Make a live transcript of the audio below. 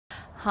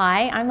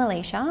Hi, I'm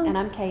Alicia. And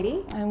I'm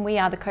Katie. And we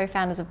are the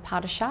co-founders of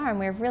Pasduchas, and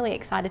we're really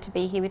excited to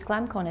be here with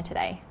GlamCorner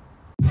today.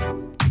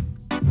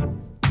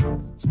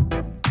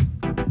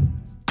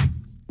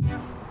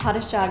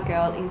 Pasduchas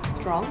girl is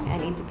strong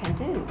and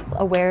independent.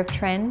 Aware of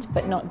trend,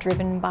 but not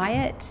driven by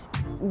it.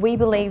 We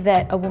believe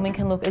that a woman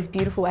can look as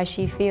beautiful as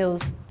she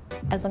feels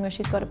as long as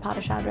she's got a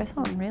Pasduchas dress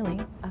on, really.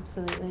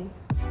 Absolutely.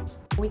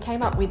 We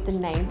came up with the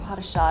name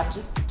Pasduchas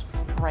just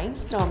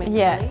brainstorming,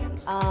 yeah.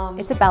 really.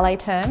 It's a ballet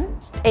term.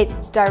 It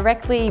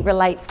directly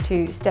relates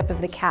to Step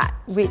of the Cat,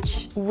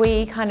 which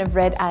we kind of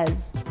read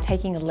as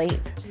taking a leap.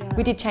 Yeah.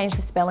 We did change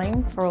the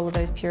spelling for all of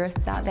those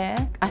purists out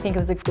there. I think it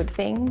was a good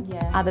thing.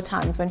 Yeah. Other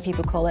times when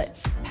people call it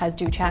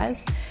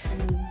Pasduchas,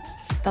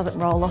 doesn't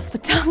roll off the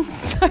tongue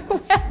so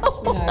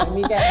well. No,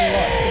 we get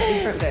lots of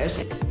different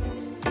versions.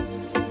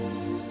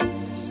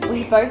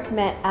 We both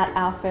met at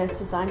our first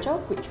design job,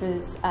 which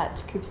was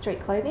at Cooper Street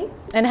Clothing.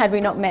 And had we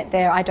not met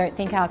there, I don't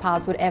think our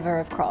paths would ever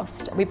have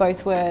crossed. We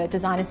both were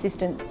design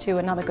assistants to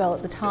another girl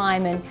at the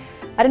time, and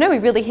I don't know, we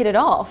really hit it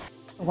off.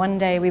 One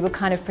day we were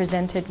kind of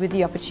presented with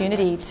the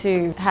opportunity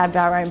to have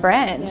our own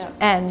brand,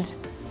 and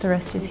the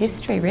rest is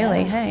history,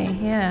 really, hey,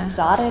 yeah.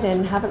 Started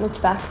and haven't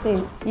looked back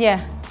since.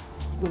 Yeah,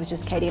 it was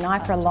just Katie and I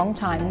for a long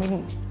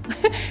time.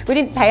 We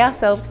didn't pay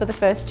ourselves for the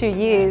first 2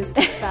 years.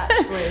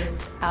 That was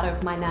out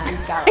of my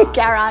nan's garage.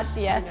 Garage,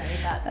 yeah,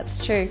 you know,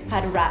 that's true.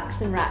 Had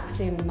racks and racks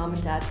in mum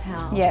and dad's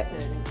house. Yep.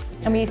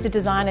 And we used to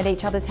design at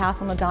each other's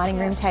house on the dining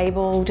room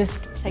table,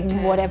 just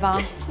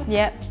whatever.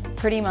 Yep,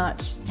 pretty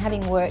much.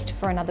 Having worked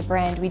for another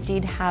brand, we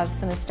did have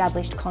some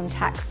established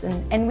contacts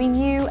and we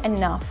knew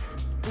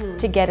enough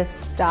to get us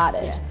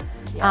started.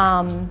 Yes.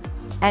 Yeah.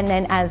 And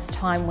then as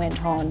time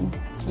went on,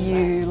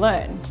 you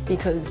learn,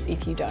 because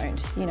if you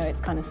don't, you know,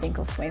 it's kind of sink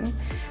or swim.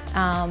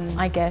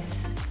 I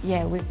guess,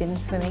 yeah, we've been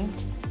swimming.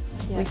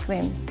 Yeah. We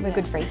swim. We're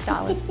good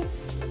freestylers.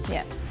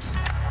 Yeah.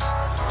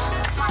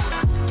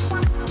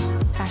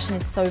 Fashion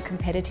is so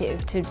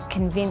competitive. To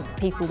convince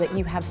people that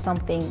you have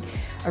something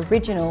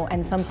original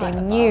and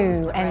something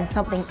new and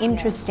something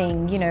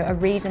interesting, you know, a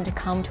reason to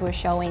come to a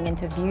showing and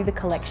to view the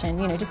collection,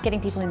 you know, just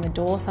getting people in the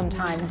door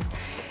sometimes,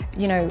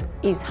 you know,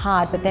 is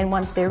hard, but then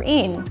once they're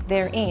in,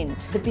 they're in.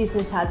 The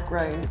business has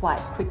grown quite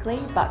quickly,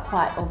 but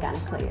quite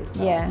organically as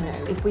well. Yeah. You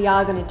know, if we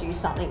are going to do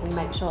something, we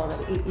make sure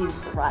that it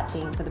is the right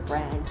thing for the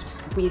brand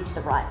with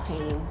the right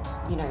team,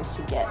 you know,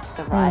 to get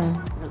the right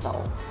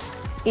result.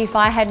 If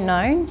I had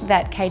known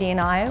that Katie and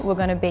I were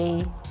going to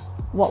be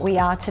what we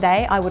are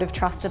today, I would have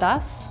trusted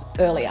us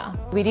earlier.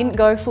 We didn't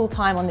go full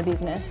time on the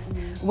business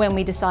when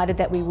we decided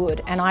that we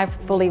would, and I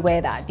fully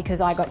wear that because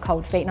I got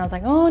cold feet and I was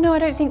like, oh no, I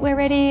don't think we're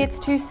ready, it's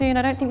too soon,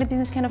 I don't think the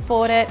business can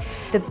afford it.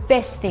 The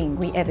best thing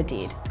we ever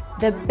did,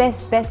 the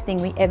best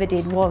thing we ever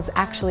did was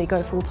actually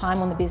go full time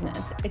on the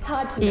business. It's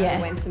hard to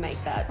know when to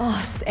make that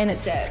and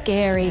it's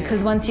scary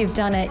because once you've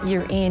done it,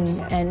 you're in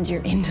and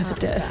you're into the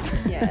dirt.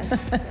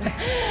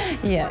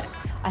 Yeah.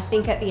 I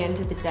think at the end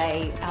of the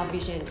day, our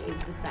vision is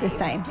the same. The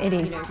same, it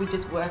is. You know, we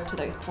just work to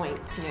those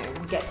points, you know,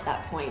 we get to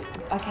that point.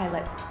 Okay,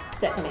 let's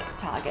set the next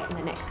target and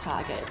the next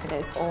target.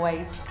 There's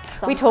always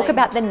something. We talk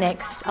about the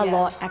next a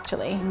lot,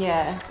 actually.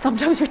 Yeah.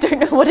 Sometimes we don't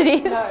know what it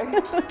is.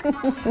 No.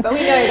 But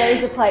we know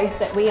there's a place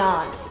that we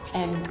aren't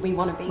and we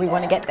want to be there. We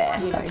want to get there,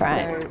 you know, that's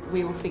right. So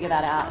we will figure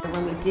that out. And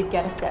when we did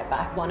get a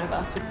setback, one of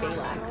us would be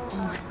like, oh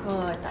my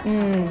God, that's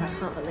happened, I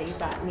can't believe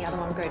that. And the other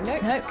one would go,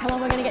 nope. Nope, come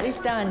on, we're going to get this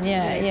done.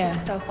 Yeah, you know, pick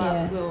yourself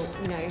up, we'll,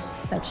 you know,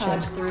 that's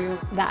charge true. through.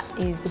 That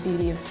is the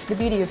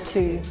beauty of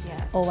two,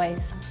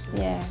 always.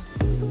 Yeah.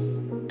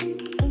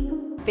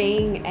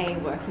 Being a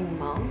working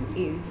mum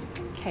is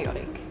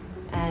chaotic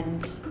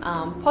and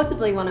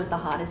possibly one of the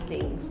hardest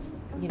things,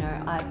 you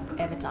know, I've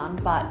ever done,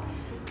 but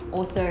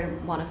also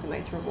one of the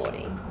most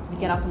rewarding. You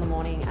get up in the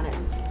morning and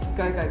it's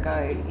go, go,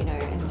 go, you know,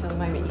 until the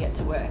moment you get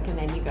to work, and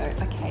then you go,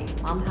 okay,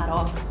 mum hat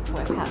off,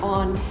 work hat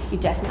on. You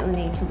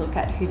definitely need to look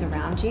at who's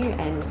around you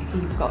and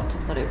who you've got to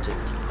sort of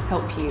just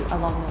help you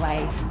along the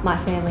way. My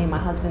family, my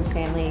husband's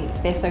family,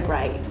 they're so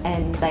great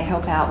and they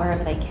help out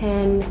wherever they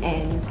can,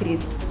 and it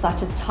is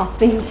such a tough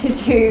thing to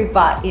do,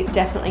 but it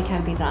definitely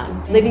can be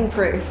done. Living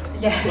proof.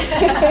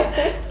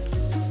 Yeah.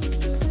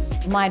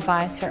 My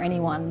advice for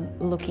anyone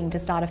looking to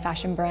start a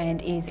fashion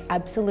brand is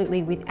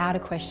absolutely, without a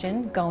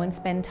question, go and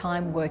spend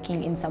time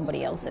working in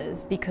somebody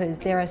else's,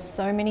 because there are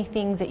so many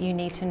things that you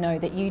need to know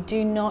that you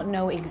do not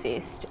know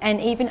exist.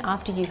 And even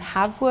after you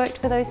have worked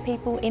for those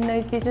people in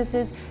those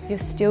businesses, you're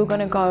still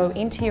going to go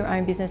into your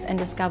own business and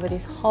discover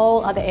this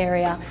whole other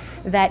area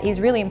that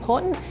is really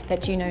important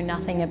that you know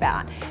nothing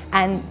about.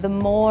 And the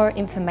more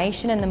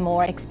information and the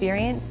more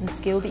experience and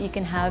skill that you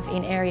can have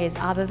in areas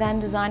other than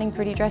designing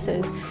pretty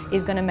dresses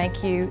is going to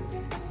make you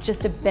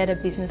just a better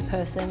business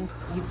person.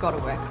 You've got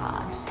to work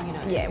hard, you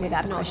know. Yeah,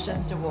 without a question.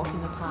 It's not just a walk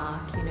in the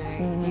park, you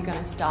know. You're going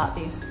to start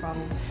this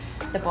from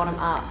the bottom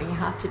up, and you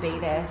have to be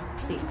there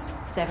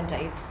 6-7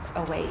 days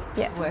a week,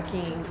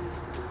 working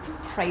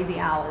crazy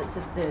hours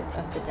of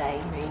the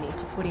day. You know, you need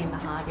to put in the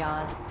hard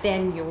yards.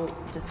 Then you'll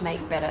just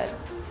make better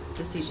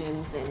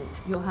decisions, and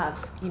you'll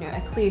have, you know,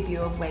 a clear view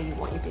of where you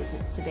want your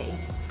business to be.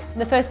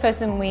 The first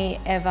person we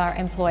ever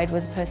employed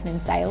was a person in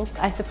sales.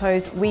 I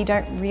suppose we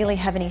don't really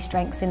have any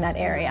strengths in that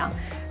area.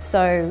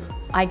 So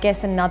I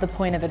guess another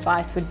point of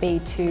advice would be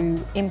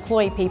to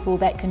employ people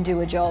that can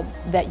do a job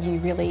that you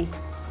really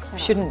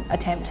shouldn't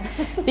attempt,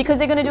 because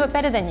they're going to do it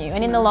better than you,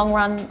 and in the long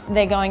run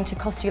they're going to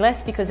cost you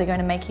less because they're going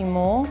to make you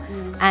more.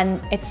 And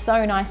it's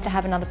so nice to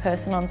have another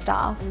person on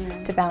staff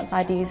to bounce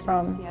ideas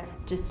from. Yeah.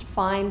 Just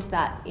find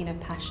that inner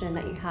passion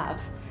that you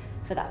have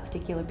for that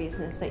particular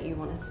business that you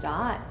want to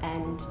start,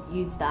 and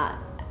use that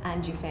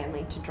and your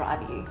family to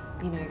drive you,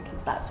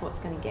 because that's what's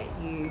going to get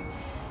you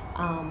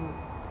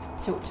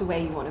to where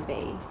you want to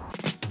be.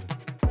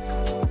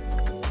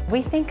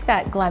 We think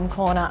that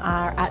GlamCorner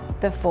are at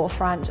the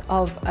forefront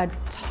of a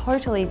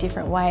totally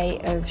different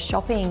way of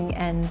shopping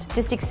and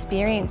just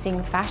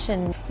experiencing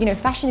fashion.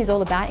 Fashion is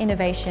all about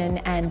innovation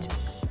and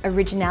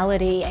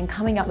originality and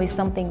coming up with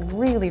something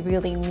really,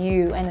 really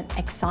new and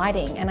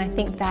exciting. And I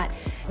think that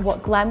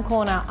what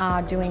GlamCorner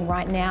are doing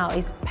right now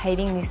is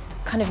paving this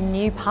kind of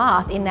new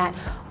path in that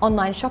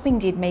online shopping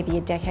did maybe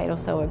a decade or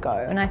so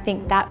ago. And I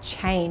think that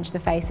changed the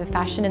face of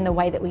fashion and the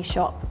way that we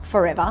shop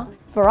forever.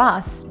 For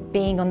us,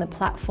 being on the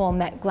platform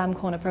that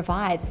GlamCorner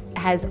provides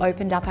has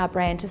opened up our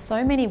brand to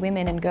so many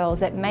women and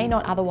girls that may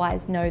not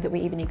otherwise know that we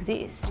even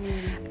exist.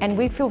 And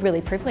we feel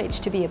really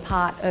privileged to be a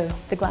part of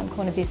the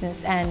GlamCorner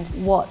business and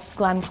what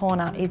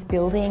GlamCorner is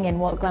building and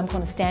what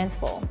GlamCorner stands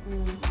for.